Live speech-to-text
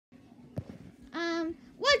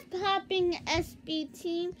popping SB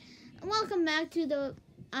team? Welcome back to the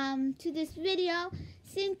to this video.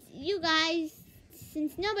 Since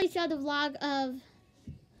nobody saw the vlog of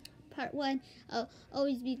part 1 of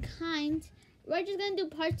Always Be Kind, we're just gonna do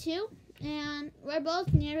part 2, and we're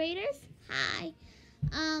both narrators. Hi.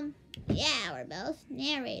 Yeah, we're both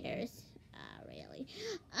narrators. Really.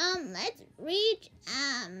 Let's reach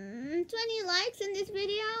 20 likes in this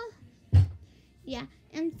video. Yeah,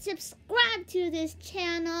 and subscribe to this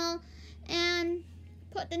channel and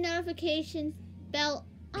put the notification bell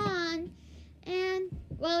on. And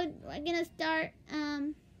well, we're gonna start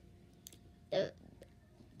the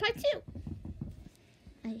part 2.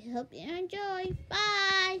 I hope you enjoy.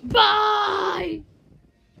 Bye. Bye.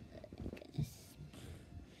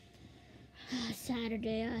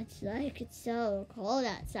 Saturday, it's so cold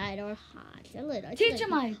outside or hot. A little. Teacher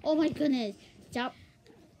Mike. Oh my goodness. Stop.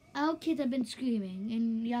 Our kids have been screaming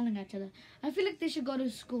and yelling at each other. I feel like they should go to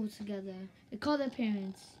school together and call their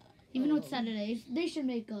parents. Even though it's Saturday, they should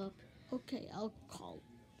make up. Okay, I'll call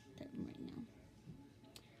them right now.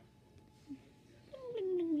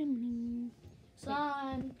 Bling, bling, bling, bling.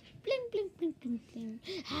 Son. Bling, bling, bling, bling, bling.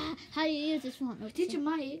 How do you use this phone? Oops, Teacher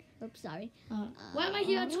Mike. Oops, sorry. Why am I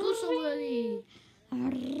here at school so early?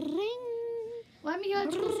 Ring. Why am I here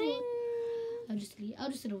at school so Ring. early? I'll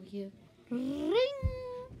just sit over here. Ring.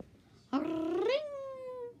 Ring.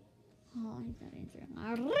 Oh, he's not answering.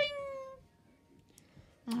 Ring.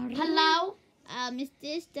 Hello? Is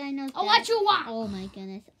this Dino? Oh, what you want? Oh my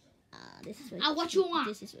goodness. This is what. What you want?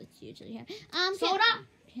 This is what's usually happens. Soda?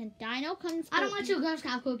 Can Dino come to school? I don't want your Girl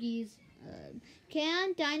Scout cookies.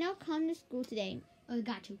 Can Dino come to school today?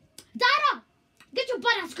 Got you. Dino! Get your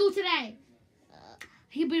butt out of school today.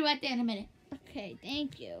 He'll be right there in a minute. Okay,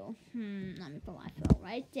 thank you. Let me put my phone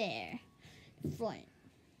right there. Front.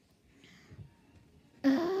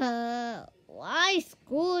 Why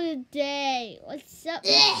school today? What's up?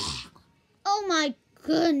 Oh my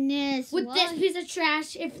goodness. With this piece of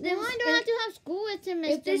trash, Why do I have to have school with him, Mr.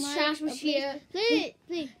 If this Mike? trash was here, Please.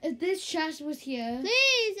 if this trash was here,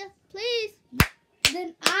 Please.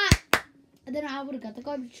 then I would have got the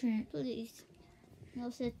garbage train. Please. No,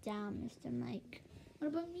 sit down, Mr. Mike. What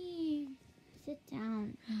about me? Sit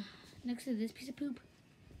down. Next to this piece of poop.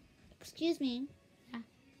 Excuse me. Yeah.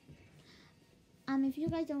 If you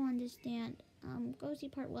guys don't understand, go see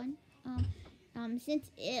part 1. Since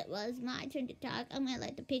it was my turn to talk, I'm gonna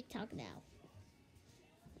let the pig talk now.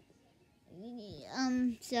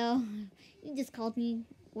 So you just called me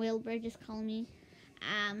Wilbur. Just call me.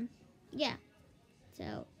 Yeah.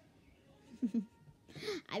 So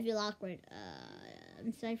I feel awkward.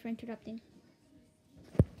 I'm sorry for interrupting.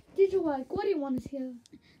 Teacher Mike, what do you want us here?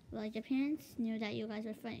 Well, your parents knew that you guys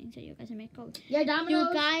were fighting, so you guys are making code. Yeah, Domino's.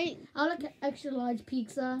 You guys, I'll like an extra large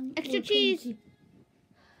pizza. Extra cheese.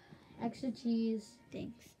 Extra cheese.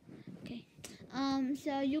 Thanks. Okay.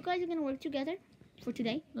 So you guys are gonna work together for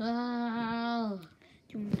today. Oh.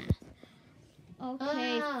 Do math.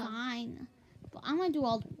 Okay, fine. But I'm gonna do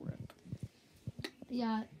all the work.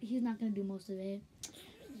 Yeah, he's not gonna do most of it.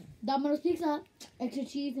 Domino's pizza, extra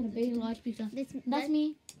cheese, and a big large pizza. That's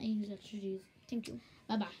me. I use extra cheese. Thank you.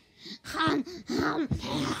 Bye bye.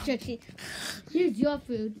 Extra cheese. Here's your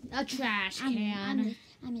food. A trash can.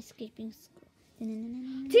 I'm escaping school.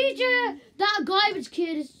 Teacher, that garbage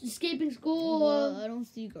kid is escaping school. Well, I don't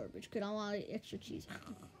see garbage. Could I want extra cheese?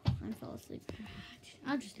 I fell asleep.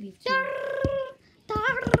 I'll just leave too.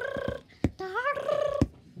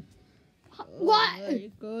 What? Oh my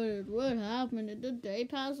God, what happened? Did the day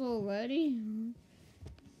pass already?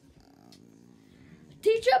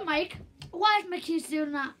 Teacher Mike, why is my kid still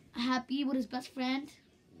not happy with his best friend?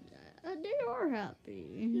 They are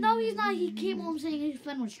happy. No, he's not. He came home saying his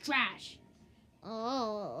friend was trash.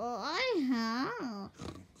 Oh, I have.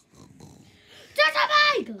 Teacher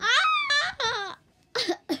Mike! Ah!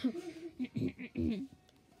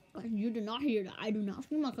 You did not hear that. I do not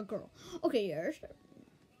scream like a girl. Okay, yes.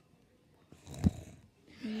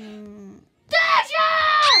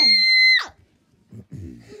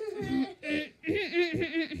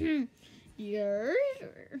 Yes.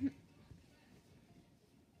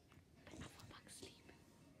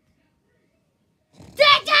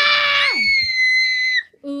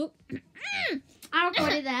 Oop. I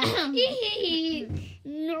recorded that.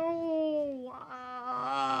 No.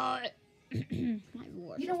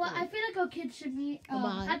 You know what? I feel like our kids should meet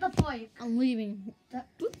Bye. at the park. I'm leaving. So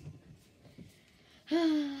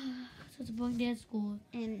it's a boring day at school.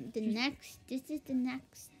 And this is the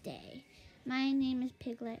next day. My name is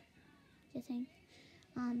Piglet. Just saying.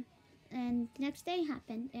 And the next day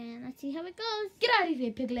happened, and let's see how it goes. Get out of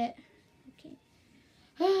here, Piglet. Okay.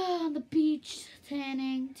 On the beach.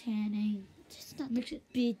 Tanning. Just not the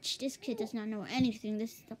bitch. This kid does not know anything.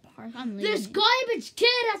 This is the park. I'm leaving. This garbage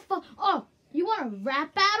kid has Oh, you want a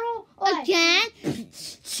rap battle? Again?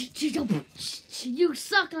 You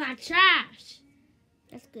suck like trash.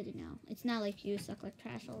 That's good to know. It's not like you suck like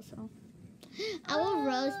trash also. I will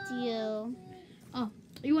roast you. Oh,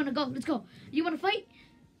 you want to go? Let's go. You want to fight?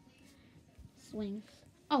 Swing.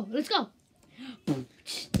 Oh, let's go.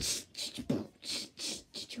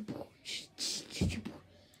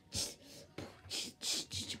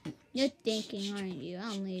 You're thinking, aren't you?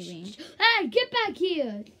 I'm leaving. Hey, get back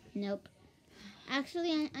here. Nope.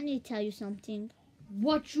 Actually, I need to tell you something.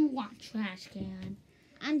 What you want, trash can?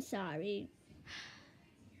 I'm sorry.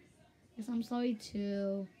 Yes, I'm sorry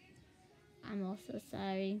too. I'm also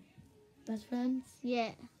sorry. Best friends?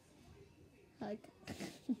 Yeah. Hug.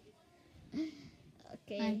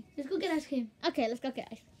 Okay. Right, let's go get ice cream. Okay, let's go get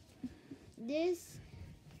ice cream.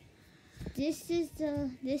 This is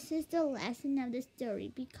the lesson of the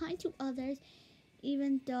story. Be kind to others,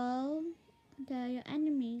 even though they're your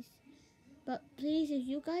enemies. But please, if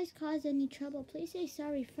you guys cause any trouble, please say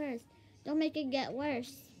sorry first. Don't make it get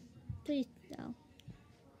worse. Please, though.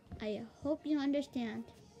 I hope you understand.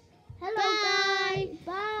 Hello, Bye. guys.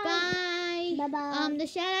 Bye. Bye. Bye-bye. The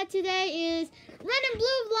shout out today is Red and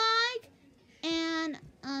Blue Vlog,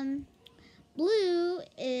 and Blue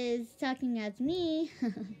is talking as me.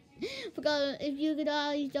 Because if you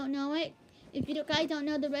guys don't know it, if you guys don't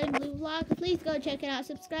know the Red and Blue Vlog, please go check it out.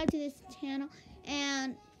 Subscribe to this channel,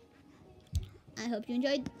 and I hope you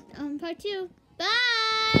enjoyed part 2. Bye.